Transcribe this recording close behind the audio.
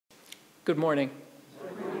Good morning.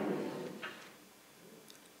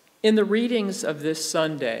 In the readings of this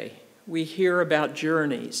Sunday, we hear about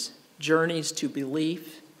journeys to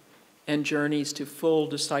belief and journeys to full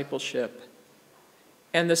discipleship,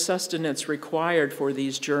 and the sustenance required for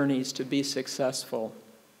these journeys to be successful.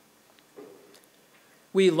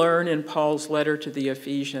 We learn in Paul's letter to the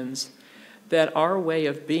Ephesians that our way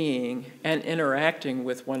of being and interacting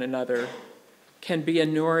with one another can be a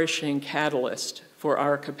nourishing catalyst for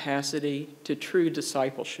our capacity to true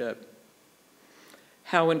discipleship.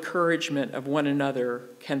 How encouragement of one another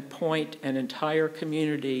can point an entire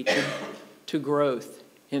community to growth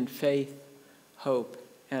in faith, hope,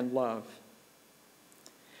 and love.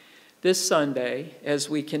 This Sunday, as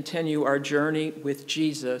we continue our journey with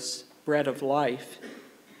Jesus, bread of life,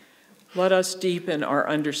 let us deepen our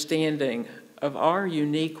understanding of our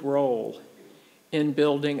unique role in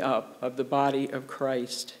building up of the body of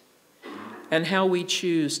Christ, and how we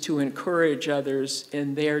choose to encourage others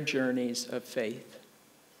in their journeys of faith.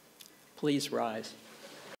 Please rise.